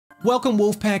Welcome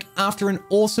Wolfpack. After an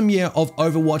awesome year of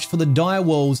Overwatch for the Dire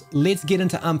Wolves, let's get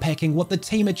into unpacking what the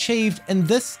team achieved in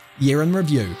this year in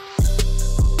review.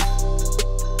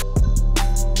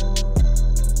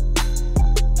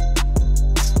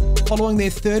 Following their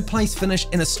third place finish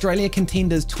in Australia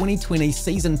Contenders 2020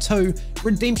 Season 2,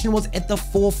 Redemption was at the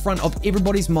forefront of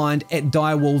everybody's mind at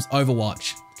Dire Wolves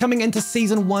Overwatch. Coming into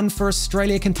Season 1 for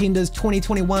Australia Contenders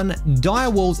 2021, Dire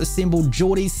Wolves assembled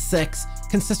Geordie's 6,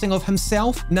 consisting of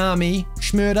himself, Nami,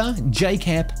 Schmurder,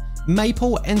 JCap,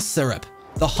 Maple, and Syrup.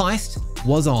 The heist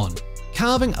was on.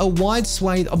 Carving a wide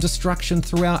swathe of destruction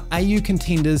throughout AU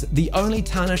Contenders, the only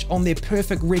tarnish on their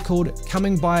perfect record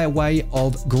coming by way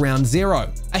of Ground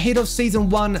Zero. Ahead of Season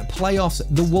 1 playoffs,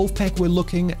 the Wolfpack were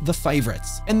looking the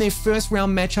favourites. In their first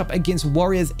round matchup against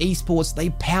Warriors Esports, they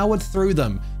powered through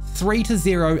them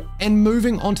 3-0 and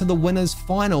moving on to the winners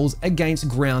finals against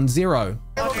Ground Zero.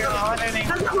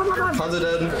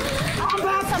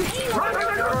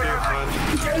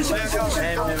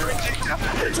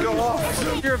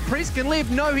 Priest can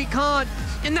live. No, he can't.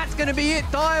 And that's going to be it.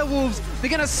 Dire Wolves, they're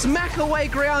going to smack away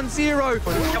Ground Zero.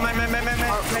 Come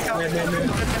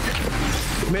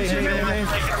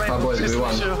on, boys, we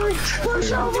won.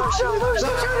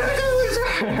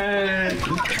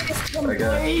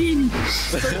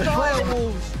 So Dire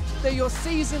Wolves, they're your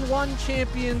Season 1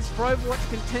 champions for Overwatch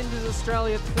Contenders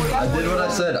Australia 2021. I did what I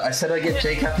said. I said I'd get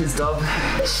JCap his dub.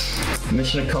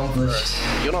 Mission accomplished.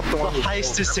 You're not the one. The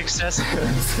heist is successful.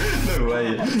 No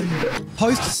way.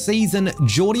 Post-season,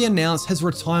 Geordie announced his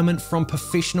retirement from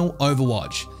professional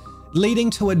Overwatch,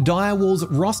 leading to a Dire Wolves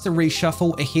roster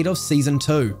reshuffle ahead of Season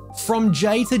 2. From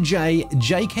J to J,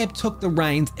 JCap took the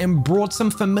reins and brought some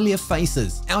familiar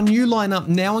faces. Our new lineup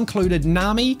now included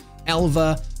Nami,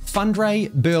 Alva, Fundray,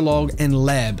 Burlog, and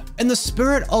Lab. In the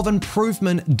spirit of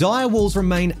improvement, Dire Wolves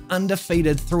remain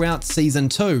undefeated throughout Season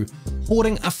 2,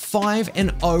 hoarding a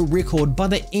 5-0 record by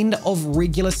the end of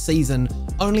regular season.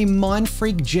 Only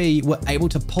Mindfreak G were able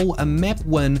to pull a map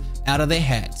win out of their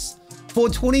hats. For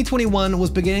 2021 was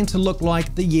beginning to look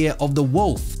like the year of the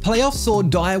Wolf. Playoffs saw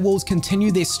Dire Wolves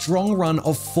continue their strong run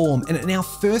of form, and in our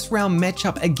first round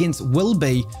matchup against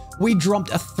Wilby, we dropped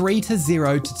a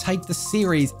 3-0 to take the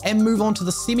series and move on to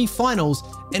the semi-finals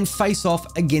and face off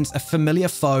against a familiar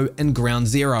foe in Ground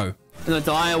Zero. And the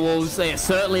Dire Wolves, they are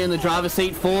certainly in the driver's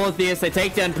seat for this. They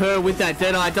take down Per with that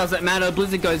Deadeye. It doesn't matter.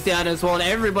 Blizzard goes down as well. And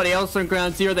everybody else on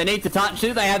Ground Zero, they need to touch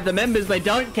it. They have the members. They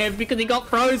don't care because he got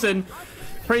frozen.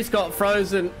 Priest got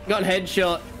frozen, got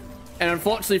headshot. And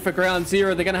unfortunately for Ground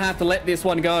Zero, they're going to have to let this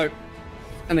one go.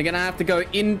 And they're going to have to go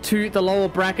into the lower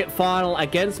bracket final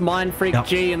against Mindfreak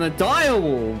G. And the Dire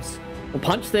Wolves will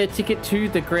punch their ticket to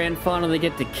the grand final. They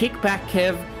get to kick back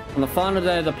Kev on the final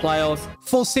day of the playoffs.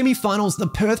 For semi-finals, the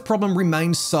Perth problem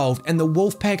remained solved and the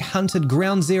Wolfpack hunted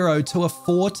Ground Zero to a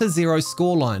 4-0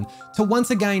 scoreline to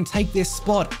once again take their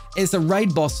spot as the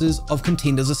raid bosses of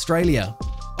Contenders Australia.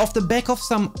 Off the back of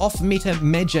some off-meta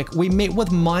magic, we met with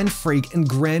Mindfreak in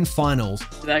grand finals.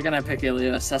 They're gonna pick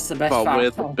Ilias, that's the best. But we're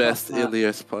the best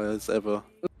Ilias players ever.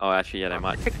 Oh, actually, yeah, they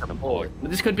might pick them forward.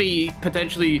 This could be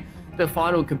potentially the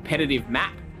final competitive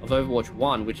map of Overwatch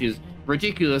 1, which is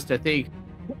ridiculous to think.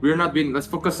 We're not winning. Let's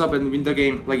focus up and win the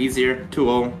game like easier.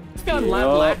 2-0. Let's go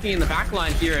lacking in the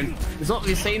backline here, and there's not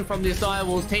we've seen from this Dire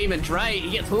Wolves team. And Dre,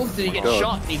 he gets hooked and he gets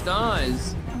shot and he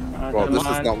dies. Well, this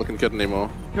is not looking good anymore.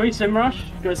 Can we sim rush?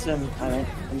 Go sim, I think,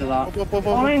 into that. 3,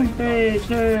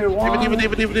 2, 1.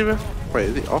 Diva. Wait,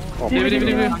 is he off? Oh,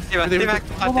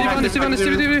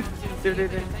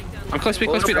 I'm close speed,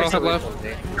 I'll have left.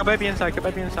 Go baby inside, go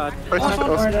baby inside.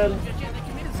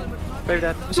 Baby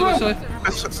dead. Close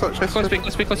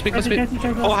speed.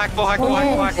 Oh, hack.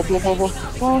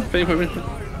 Baby,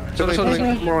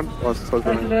 More on.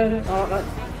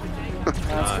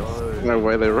 No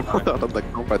way they rolled out of the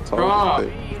combat top.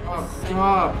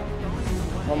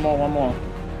 One more.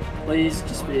 Please,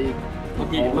 just be.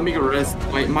 Let me go rest.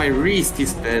 My wrist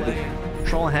is dead.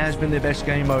 Control has been their best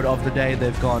game mode of the day.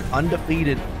 They've gone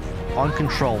undefeated on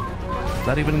Control.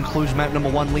 That even includes map number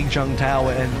 1, Lijiang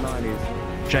Tower, and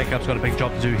Jacob's got a big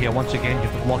job to do here. Once again, you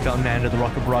have to block out Nanda. The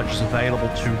rocket barrage is available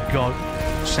to go.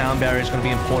 Sound barrier is going to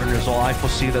be important as well. I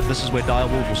foresee that this is where Dire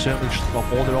Wolves will certainly just drop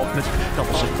all their ultimates,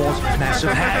 double supports,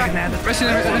 massive hag, Nanda. Rest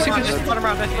around.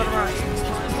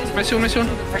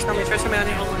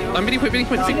 I'm beating quick.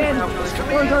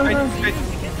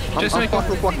 Just make block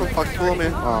for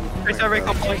me.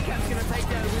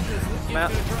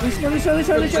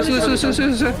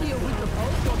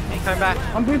 Come back.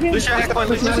 I'm moving. Lucia hack.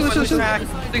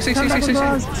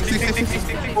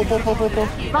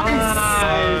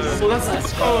 Nice.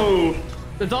 Let's go.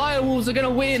 The Direwolves are going to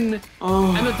win.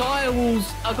 And the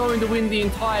Direwolves are going to win the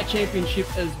entire championship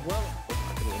as well.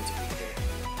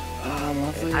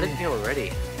 Lovely. I didn't feel ready.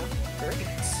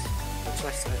 That's what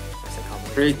I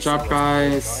said. Great job,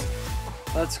 guys.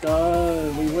 Let's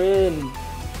go. We win.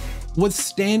 With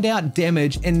standout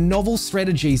damage and novel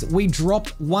strategies, we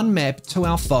dropped one map to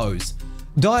our foes.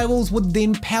 Direwolves would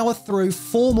then power through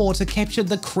 4 more to capture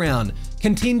the crown,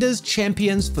 Contenders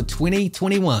champions for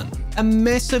 2021. A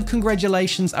massive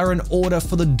congratulations are in order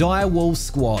for the Direwolves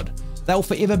squad. They'll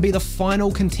forever be the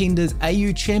final Contenders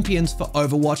AU champions for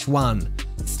Overwatch 1.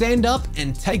 Stand up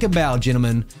and take a bow,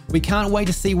 gentlemen. We can't wait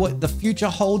to see what the future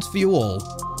holds for you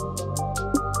all.